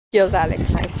Here's Alex.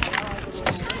 Nice.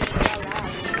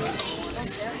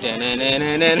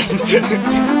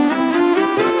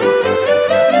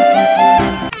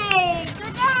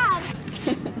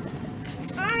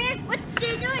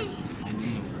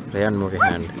 Ryan, move your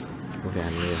hand. Move your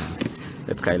hand, move your hand.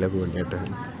 That's Kyla going near to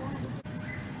him.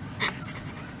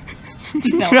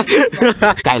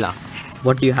 Kyla,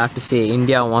 what do you have to say?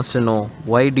 India wants to know,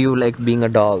 why do you like being a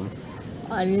dog?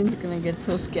 Aryan's gonna get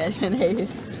so scared when I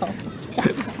drop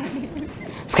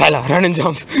Skyla, run and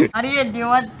jump. Aryan, do you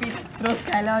want me to throw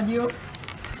Skyla on you?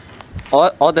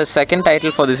 Or the second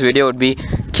title for this video would be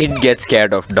Kid Gets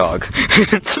Scared of Dog.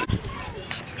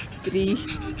 3,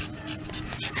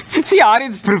 See,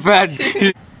 Aryan's prepared.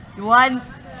 1.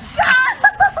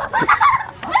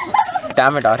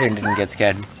 Damn it, Aryan didn't get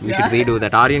scared. We should redo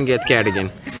that. Aryan gets scared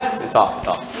again. It's off, it's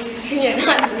off.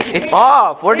 It's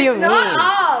off! What do you mean?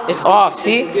 Off. It's off,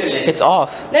 see? It's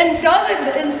off. Then show the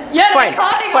yeah, Fine,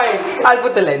 recording. fine. I'll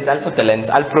put the lens, I'll put the lens.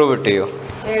 I'll prove it to you.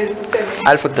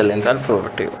 I'll put the lens, I'll prove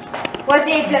it to you. What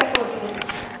they got for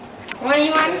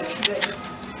you? 21?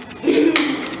 Good.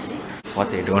 What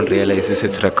they don't realize is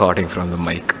it's recording from the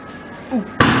mic.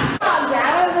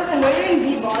 Grabbers doesn't even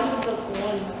be bothered with the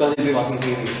phone. Because you'll be watching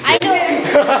TV. I know.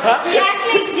 You act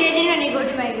like Jaden when you go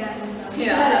to my garden.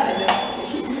 Yeah.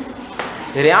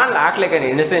 Rian act like an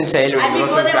innocent child. He's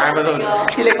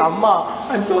like, Amma,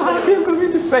 I'm so happy I'm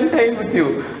coming to spend time with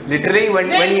you. Literally,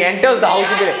 when he enters the house,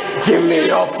 he'll be like, give me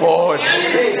your phone.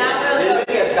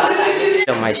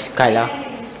 My Kyla.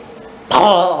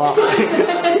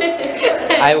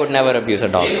 I would never abuse a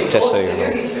dog, just so you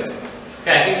know.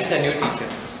 Yeah, I think she's a new teacher.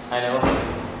 I know.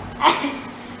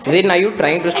 Zin, are you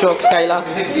trying to stroke Skyla?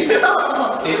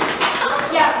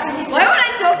 Yeah. Why would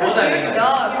I choke a cute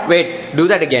dog? Wait, do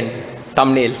that again.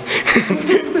 Thumbnail.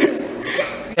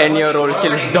 10-year-old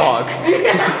kills dog.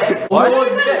 What? What?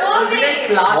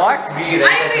 What? I'm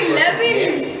 11,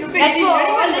 you stupid. That's for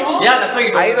all the teachers. Yeah, that's why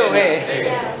you don't. Either way,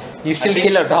 you still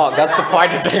kill a dog. That's the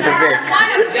point I'm trying to make.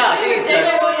 Yeah, it is.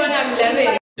 When I'm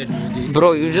 11.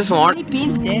 Bro, you just want...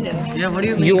 Yeah, what do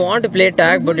you mean? You want to play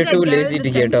tag, but you're too lazy to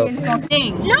get up.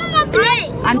 Playing. No, I'm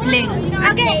playing. I'm playing.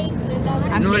 Okay.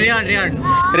 No, Rian.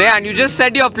 Rayan, you just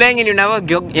said you're playing and you never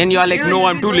and you're like, no,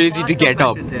 I'm too lazy to get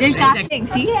up. They'll start playing,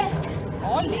 see?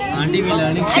 Auntie, we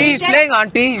learning. See, he's playing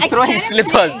auntie. He's throwing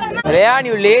slippers. Rayan,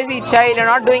 you lazy child. You're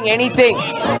not doing anything.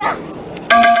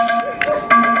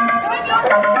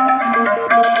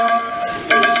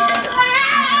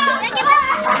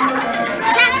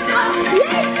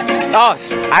 Oh,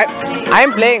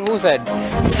 I'm playing. Who said?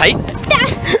 Psych.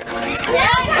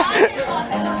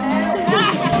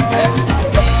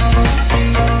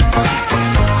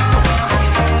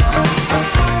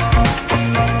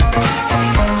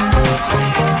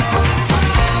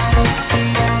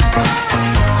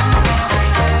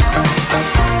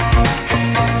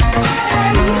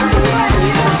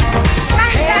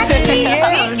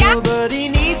 Nobody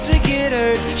needs to get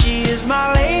hurt. She is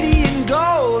my lady in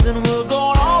gold, and we're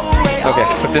going all the way. Okay,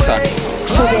 put this on.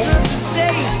 Close up the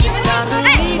safe. It's time to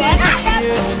leave this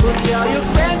here. We'll tell your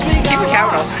friends we got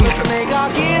lost. Let's make our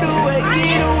getaway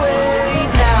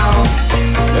now.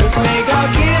 Let's make our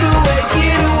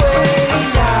getaway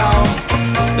now.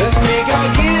 Let's make our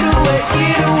getaway.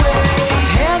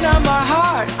 Hand on my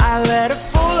heart, I led a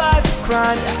full life of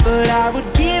crime, but I would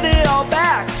give it all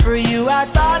back for you. I'd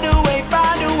find a way.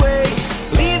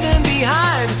 Leave them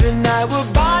behind. Tonight we're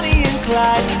Bonnie and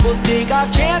Clyde. We'll take our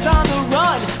chance on the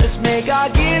run. Let's make our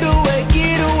getaway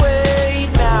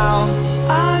now.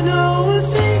 I know a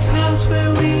safe house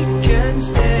where we can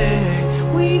stay.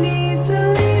 We need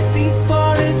to leave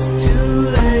before it's too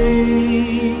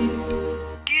late.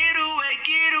 Getaway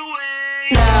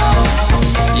now.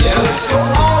 Yeah, let's go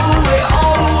all the way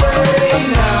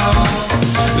now.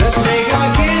 Let's make our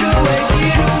getaway.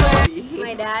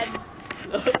 My dad.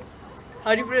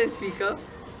 How do you put it on speaker?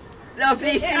 No,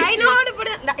 please. I know how to put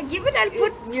it. Give it, I'll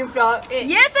put. You promise.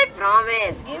 Yes, I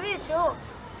promise. Give it, show.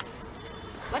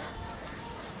 What?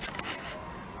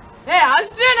 Hey,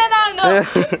 Ashwin and Arno.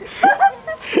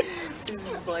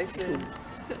 Boyfriend.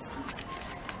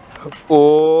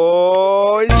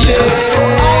 Oh,